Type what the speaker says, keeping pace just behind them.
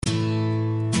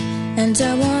And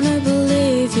I wanna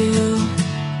believe you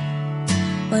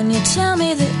when you tell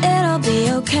me that it'll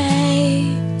be okay.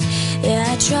 Yeah,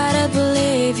 I try to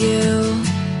believe you,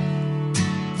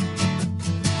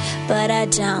 but I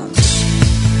don't.